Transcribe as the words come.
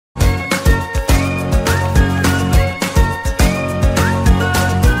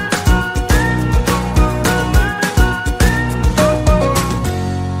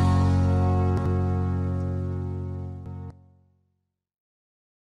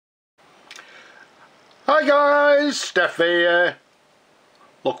Hi guys, Steph here.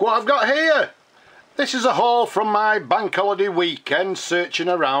 Look what I've got here. This is a haul from my bank holiday weekend searching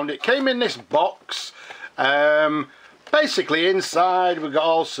around. It came in this box. Basically inside we've got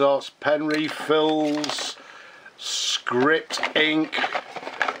all sorts, pen refills, script ink.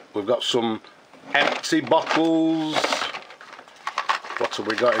 We've got some empty bottles. What have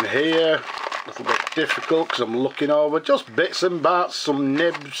we got in here? A little bit difficult because I'm looking over. Just bits and bats, some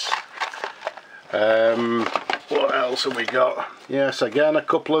nibs. What else have we got? Yes, again a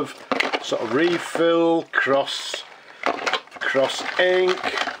couple of sort of refill, cross ink,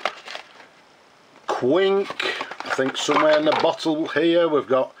 Quink. I think somewhere in the bottle here we've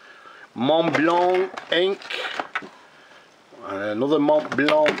got Mont Blanc ink, another Mont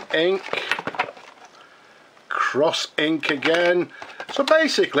Blanc ink, cross ink again. So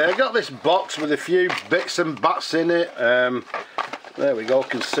basically I got this box with a few bits and bats in it. There we go, you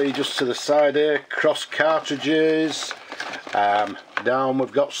can see just to the side here, cross cartridges. Down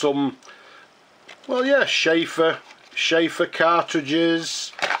we've got some, well yeah, Schaefer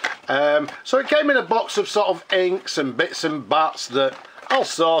cartridges. So it came in a box of sort of inks and bits and bats that I'll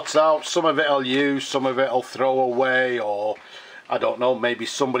sort out. Some of it I'll use, some of it I'll throw away, or I don't know, maybe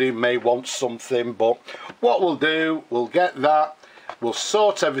somebody may want something. But what we'll do, we'll get that, we'll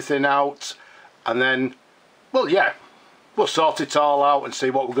sort everything out, and then, well yeah, we'll sort it all out and see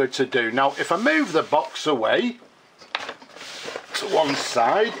what we're going to do. Now if I move the box away to one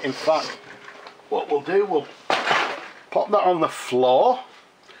side, in fact what we'll do, we'll pop that on the floor.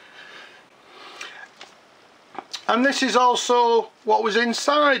 And this is also what was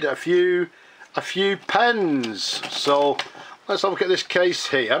inside, a few pens. So let's have a look at this case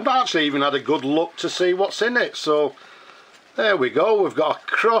here. I've not actually even had a good look to see what's in it. So there we go, we've got a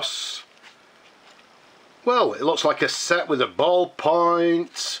cross. Well, it looks like a set with a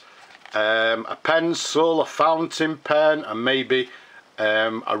ballpoint, a pencil, a fountain pen, and maybe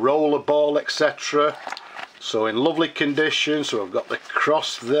a roller ball, etc. So in lovely condition. So we've got the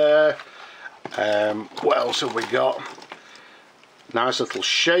cross there. What else have we got? Nice little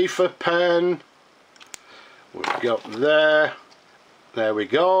Schaefer pen. We've got there we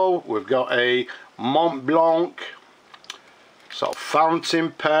go. We've got a Mont Blanc sort of fountain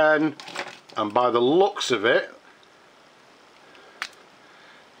pen. And by the looks of it,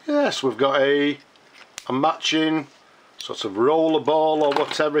 yes, we've got a matching sort of rollerball or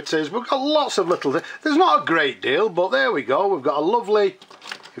whatever it is. We've got lots of little things. There's not a great deal, but there we go. We've got a lovely,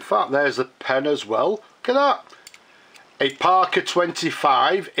 in fact there's the pen as well. Look at that. A Parker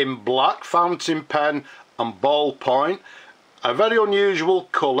 25 in black, fountain pen and ballpoint. A very unusual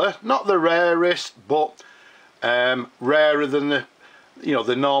colour. Not the rarest, but rarer than the, you know,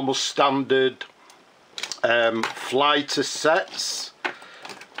 the normal standard flighter sets.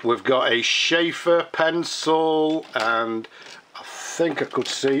 We've got a Schaefer pencil, and I think I could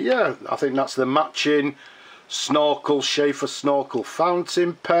see, yeah, I think that's the matching snorkel, Schaefer snorkel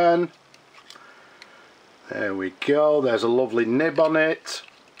fountain pen. There we go, there's a lovely nib on it.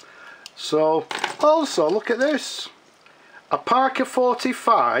 So also look at this, a Parker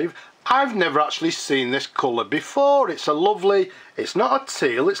 45. I've never actually seen this colour before. It's a lovely, it's not a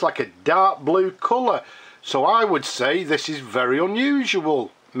teal, it's like a dark blue colour. So I would say this is very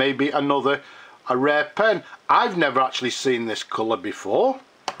unusual. Maybe a rare pen. I've never actually seen this colour before.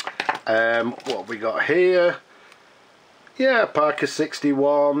 What have we got here? Yeah, Parker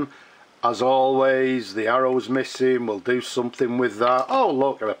 61. As always, the arrow's missing. We'll do something with that. Oh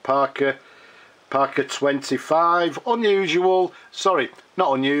look, a Parker 25. Unusual. Sorry,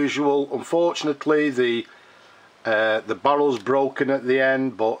 not unusual. Unfortunately, the barrel's broken at the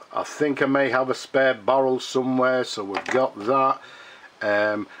end, but I think I may have a spare barrel somewhere, so we've got that.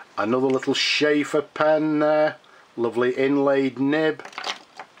 Another little Schaefer pen there. Lovely inlaid nib.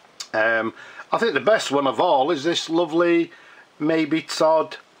 I think the best one of all is this lovely Maybe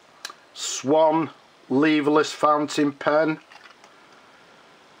Todd Swan leverless fountain pen.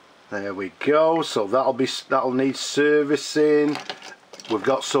 There we go. So that'll need servicing. We've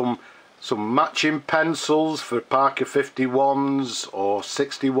got some matching pencils for Parker 51s or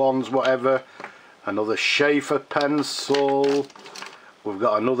 61s, whatever. Another Schaefer pencil. We've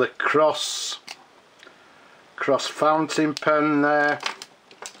got another cross fountain pen there.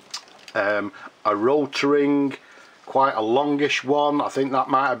 A Rotring, quite a longish one. I think that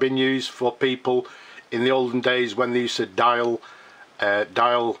might have been used for people in the olden days when they used to dial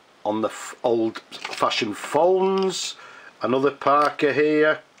on the old-fashioned phones. Another Parker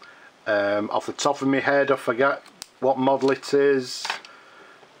here. Off the top of my head I forget what model it is.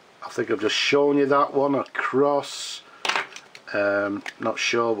 I think I've just shown you that one. A cross. Not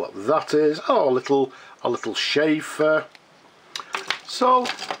sure what that is. Oh, a little Schaefer. So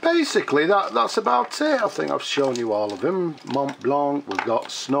basically that's about it. I think I've shown you all of them. Mont Blanc, we've got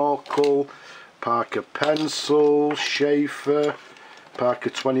Snorkel, Parker Pencil, Schaefer, Parker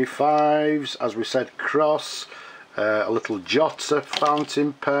 25s, as we said, Cross, a little Jota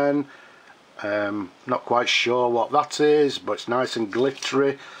fountain pen. Not quite sure what that is, but it's nice and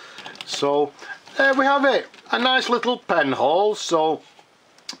glittery. So there we have it, a nice little pen haul. So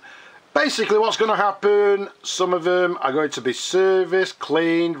basically what's going to happen, some of them are going to be serviced,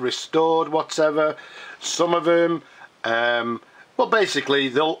 cleaned, restored, whatever. Some of them, well, basically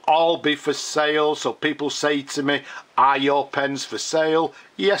they'll all be for sale. So people say to me, are your pens for sale?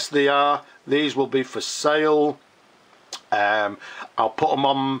 Yes, they are. These will be for sale. I'll put them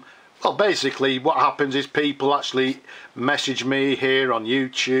on. Well, basically what happens is people actually message me here on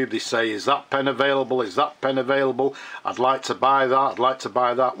YouTube. They say, is that pen available? Is that pen available? I'd like to buy that. I'd like to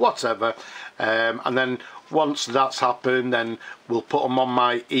buy that, whatever. And then once that's happened, then we'll put them on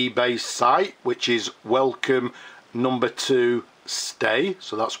my eBay site, which is welcome number 2 stay.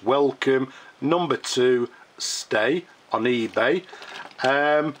 So that's welcome number 2 stay on eBay.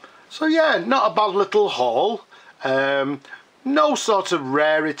 So yeah, not a bad little haul. No sort of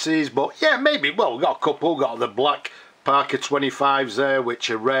rarities, but yeah, maybe, well, we've got a couple. We've got the black Parker 25s there, which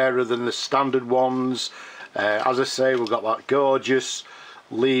are rarer than the standard ones. As I say, we've got that gorgeous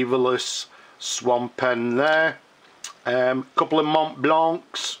leverless swan pen there. Couple of Mont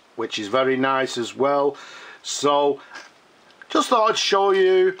Blancs, which is very nice as well. So just thought I'd show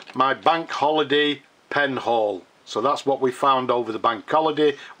you my bank holiday pen haul. So that's what we found over the bank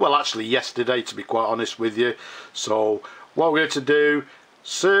holiday. Well, actually yesterday, to be quite honest with you. So what we're going to do,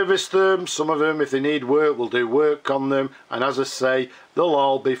 service them. Some of them, if they need work, we'll do work on them. And as I say, they'll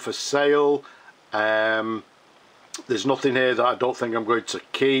all be for sale. There's nothing here that I don't think I'm going to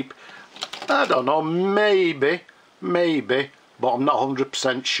keep. I don't know, maybe, but I'm not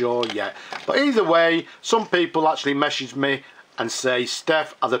 100% sure yet. But either way, some people actually message me and say,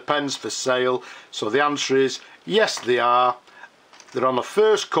 Steph, are the pens for sale? So the answer is, yes, they are. They're on a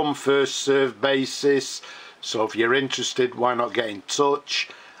first come, first served basis. So if you're interested, why not get in touch?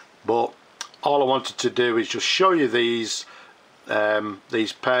 But all I wanted to do is just show you these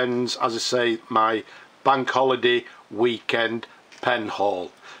pens. As I say, my bank holiday weekend pen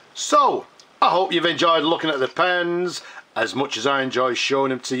haul. So I hope you've enjoyed looking at the pens as much as I enjoy showing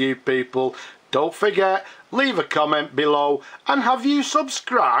them to you people. Don't forget, leave a comment below, and have you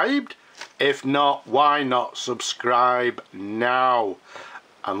subscribed? If not, why not subscribe now?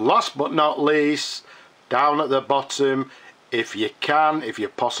 And last but not least, down at the bottom, if you can, if you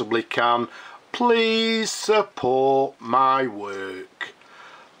possibly can, please support my work.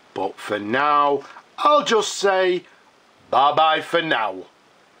 But for now, I'll just say bye bye for now.